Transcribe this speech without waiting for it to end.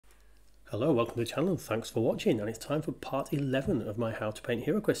Hello, welcome to the channel and thanks for watching, and it's time for part 11 of my How to Paint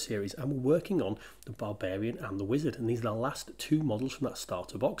HeroQuest series, and we're working on the Barbarian and the Wizard, and these are the last two models from that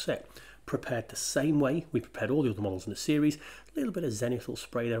starter box set. Prepared the same way we prepared all the other models in the series. A little bit of zenithal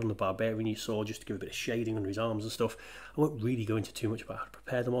spray there on the Barbarian you saw, just to give a bit of shading under his arms and stuff. I won't really go into too much about how to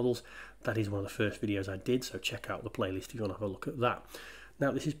prepare the models. That is one of the first videos I did, so check out the playlist if you want to have a look at that.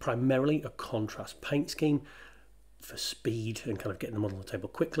 Now this is primarily a contrast paint scheme for speed and kind of getting the model on the table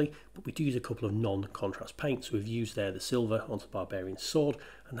quickly, but we do use a couple of non-contrast paints. So we've used there the silver onto the Barbarian's sword,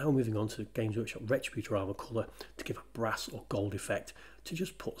 and now we're moving on to Games Workshop Retributor Armor Colour to give a brass or gold effect, to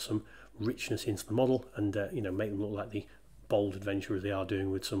just put some richness into the model and make them look like the bold adventurers they are doing,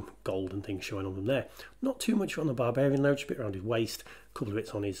 with some gold and things showing on them there. Not too much on the Barbarian though, just a bit around his waist, a couple of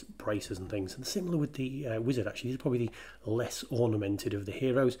bits on his braces and things, and similar with the Wizard actually. These are probably the less ornamented of the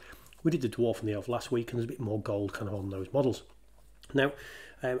heroes. We did the Dwarf and the Elf last week, and there's a bit more gold kind of on those models. Now,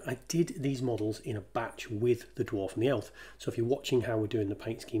 I did these models in a batch with the Dwarf and the Elf. So if you're watching how we're doing the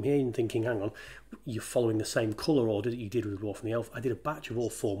paint scheme here and thinking, hang on, you're following the same colour order that you did with the Dwarf and the Elf, I did a batch of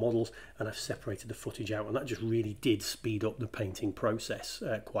all four models and I've separated the footage out, and that just really did speed up the painting process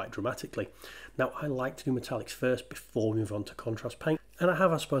quite dramatically. Now, I like to do metallics first before we move on to contrast paint. And I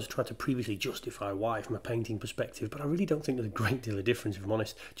have, I suppose, tried to previously justify why from a painting perspective, but I really don't think there's a great deal of difference, if I'm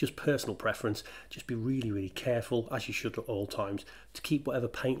honest. Just personal preference. Just be really, really careful, as you should at all times, to keep whatever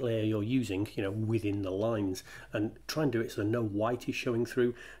paint layer you're using, within the lines. And try and do it so no white is showing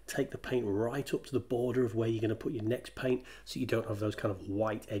through. Take the paint right up to the border of where you're going to put your next paint, so you don't have those kind of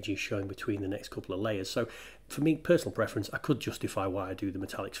white edges showing between the next couple of layers. So for me, personal preference, I could justify why I do the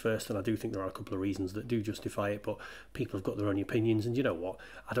metallics first, and I do think there are a couple of reasons that do justify it, but people have got their own opinions, and you know what,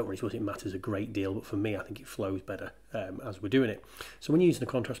 I don't really suppose it matters a great deal, but for me I think it flows better as we're doing it. So when you're using the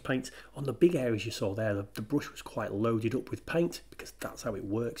contrast paints, on the big areas you saw there, the brush was quite loaded up with paint, because that's how it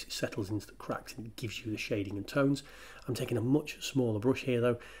works. It settles into the cracks and it gives you the shading and tones. I'm taking a much smaller brush here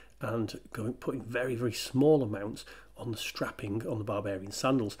though, and putting very, very small amounts on the strapping on the Barbarian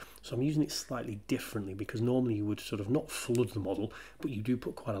sandals. So I'm using it slightly differently, because normally you would sort of not flood the model, but you do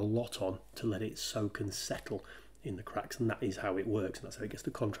put quite a lot on to let it soak and settle in the cracks, and that is how it works, and that's how it gets the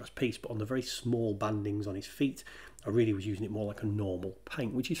contrast piece. But on the very small bandings on his feet, I really was using it more like a normal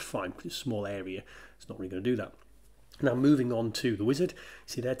paint, which is fine because it's a small area, it's not really going to do that. Now moving on to the Wizard,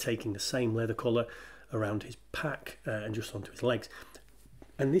 see they're taking the same leather colour around his pack and just onto his legs.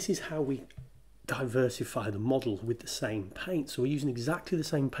 And this is how we diversify the models with the same paint. So we're using exactly the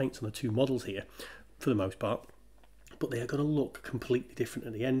same paints on the two models here for the most part, but they are going to look completely different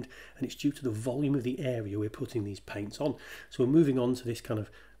at the end, and it's due to the volume of the area we're putting these paints on. So we're moving on to this kind of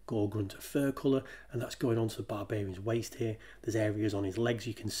gore-grunter fur colour, and that's going on to the Barbarian's waist here. There's areas on his legs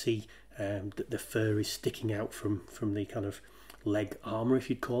you can see that the fur is sticking out from the kind of leg armour, if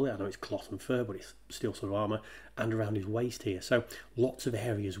you'd call it. I know it's cloth and fur, but it's still sort of armour, and around his waist here. So lots of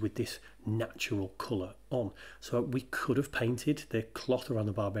areas with this natural colour on. So we could have painted the cloth around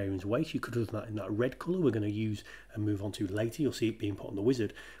the Barbarian's waist. You could have done that in that red colour we're going to use and move on to later. You'll see it being put on the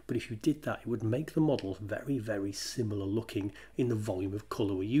Wizard. But if you did that, it would make the models very, very similar looking in the volume of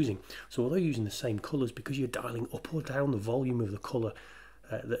colour we're using. So although you're using the same colours, because you're dialing up or down the volume of the colour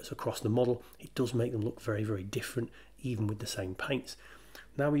that's across the model, it does make them look very, very different, even with the same paints.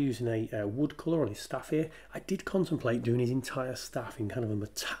 Now we're using a wood colour on his staff here. I did contemplate doing his entire staff in kind of a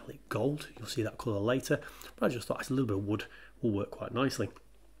metallic gold. You'll see that colour later, but I just thought a little bit of wood will work quite nicely.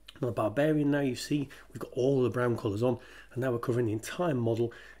 Now the Barbarian, now you see we've got all the brown colours on, and now we're covering the entire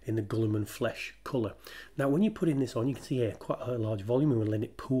model in the Guilliman flesh colour. Now when you're putting this on, you can see here quite a large volume, and we're letting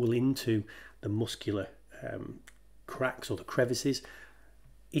it pool into the muscular cracks or the crevices.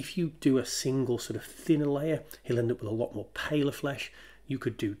 If you do a single sort of thinner layer, he'll end up with a lot more paler flesh. You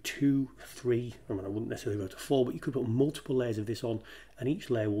could do 2, 3, I wouldn't necessarily go to 4, but you could put multiple layers of this on, and each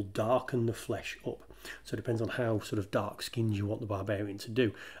layer will darken the flesh up. So it depends on how sort of dark skinned you want the Barbarian to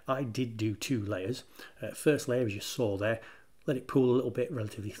do. I did do 2 layers. First layer, as you saw there, let it pool a little bit,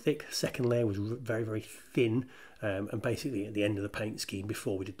 relatively thick. Second layer was very, very thin, and basically at the end of the paint scheme,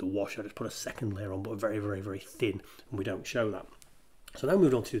 before we did the wash, I just put a second layer on, but very, very, very thin, and we don't show that. So now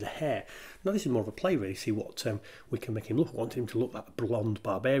moving on to the hair. Now this is more of a play really, see what we can make him look. I want him to look like a blonde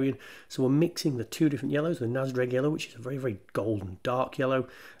Barbarian. So we're mixing the 2 different yellows, the Nazreg yellow, which is a very, very golden dark yellow,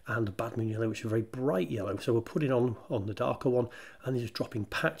 and the Badman yellow, which is a very bright yellow. So we're putting on the darker one, and just dropping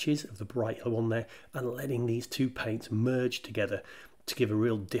patches of the bright yellow on there, and letting these 2 paints merge together to give a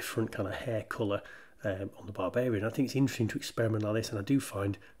real different kind of hair colour on the Barbarian. I think it's interesting to experiment like this, and I do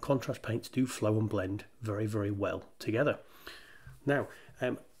find contrast paints do flow and blend very, very well together. Now,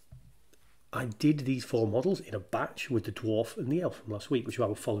 I did these 4 models in a batch with the dwarf and the elf from last week, which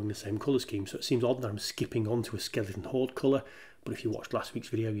are following the same colour scheme, so it seems odd that I'm skipping on to a skeleton horde colour, but if you watched last week's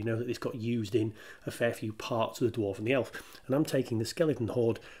video you know that this got used in a fair few parts of the dwarf and the elf, and I'm taking the skeleton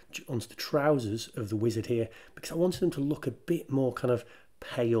horde onto the trousers of the wizard here because I wanted them to look a bit more kind of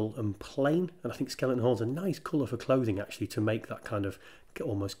pale and plain, and I think skeleton horde's a nice colour for clothing actually, to make that kind of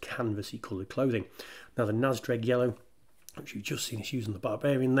almost canvasy coloured clothing. Now the Nazdreg yellow, which you've just seen us using the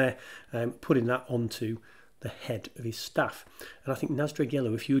barbarian there, putting that onto the head of his staff. And I think Nazdreg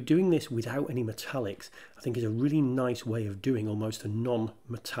yellow, if you're doing this without any metallics, I think is a really nice way of doing almost a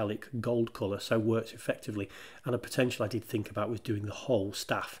non-metallic gold colour, so works effectively. And a potential I did think about was doing the whole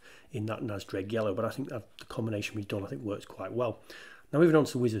staff in that Nazdreg yellow, but I think that the combination we've done I think works quite well. Now moving on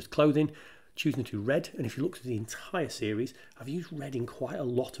to the wizard's clothing, choosing to do red, and if you look at the entire series, I've used red in quite a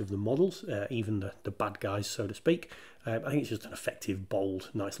lot of the models, even the bad guys, so to speak. I think it's just an effective, bold,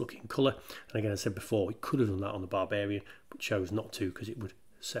 nice looking colour. And again, as I said before, we could have done that on the barbarian, but chose not to because it would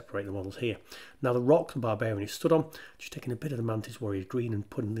separate the models here. Now the rock the barbarian is stood on, just taking a bit of the Mantis Warrior green and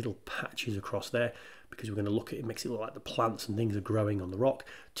putting little patches across there, because we're going to look at it, makes it look like the plants and things are growing on the rock.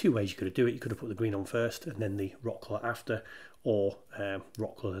 2 ways you could do it. You could have put the green on first and then the rock colour after, or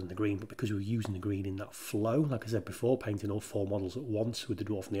rock colour and the green, but because we were using the green in that flow, like I said before, painting all 4 models at once with the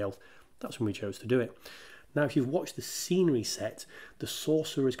dwarf and the elf, that's when we chose to do it. Now if you've watched the scenery set, the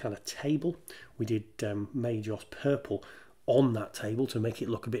sorcerer's kind of table, we did Magos purple on that table to make it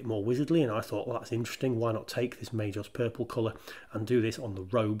look a bit more wizardly, and I thought, well, that's interesting, why not take this Magos purple colour and do this on the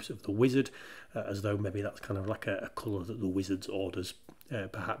robes of the wizard, as though maybe that's kind of like a colour that the wizard's orders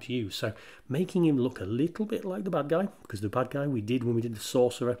perhaps use. So making him look a little bit like the bad guy, because the bad guy we did when we did the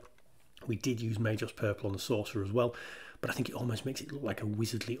sorcerer, we did use Magos purple on the sorcerer as well, but I think it almost makes it look like a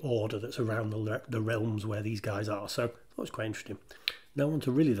wizardly order that's around the realms where these guys are, so that was quite interesting. Now on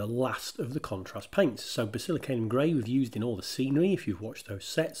to really the last of the contrast paints. So Basilicanum Grey we've used in all the scenery, if you've watched those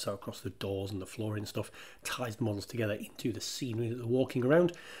sets, so across the doors and the flooring and stuff, ties the models together into the scenery that they're walking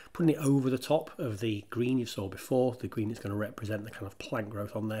around, putting it over the top of the green you saw before, the green is going to represent the kind of plant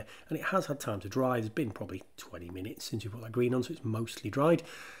growth on there, and it has had time to dry. There's been probably 20 minutes since you put that green on, so it's mostly dried,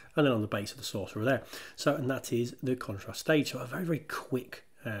 and then on the base of the sorcerer there. So, and that is the contrast stage, so a very, very quick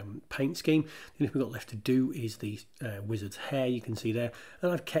paint scheme. The only thing we've got left to do is the wizard's hair, you can see there,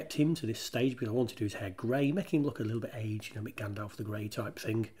 and I've kept him to this stage because I want to do his hair grey, making him look a little bit aged, you know, a bit Gandalf the Grey type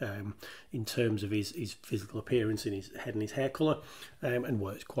thing, in terms of his physical appearance in his head and his hair colour, and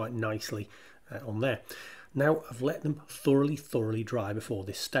works quite nicely on there. Now I've let them thoroughly dry before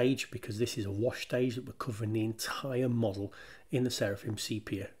this stage, because this is a wash stage that we're covering the entire model in the Seraphim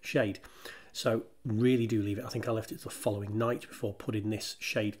Sepia shade. So really do leave it. I think I left it the following night before putting this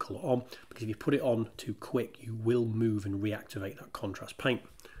shade colour on, because if you put it on too quick you will move and reactivate that contrast paint,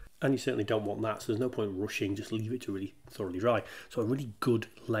 and you certainly don't want that, so there's no point rushing, just leave it to really thoroughly dry. So a really good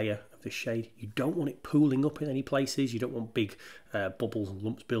layer of this shade. You don't want it pooling up in any places, you don't want big bubbles and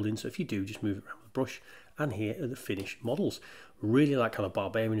lumps building, so if you do, just move it around with a brush. And here are the finished models. Really like how the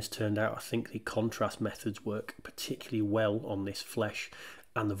barbarian has turned out. I think the contrast methods work particularly well on this flesh,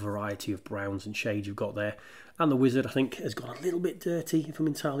 and the variety of browns and shades you've got there. And the wizard, I think, has got a little bit dirty, if I'm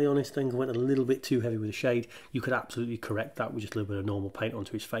entirely honest. I think I went a little bit too heavy with the shade. You could absolutely correct that with just a little bit of normal paint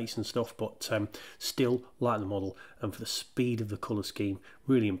onto his face and stuff, but still like the model, and for the speed of the colour scheme,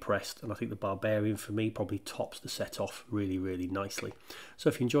 really impressed. And I think the barbarian, for me, probably tops the set off really nicely. So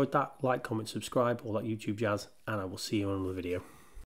if you enjoyed that, like, comment, subscribe, all that YouTube jazz, and I will see you on another video.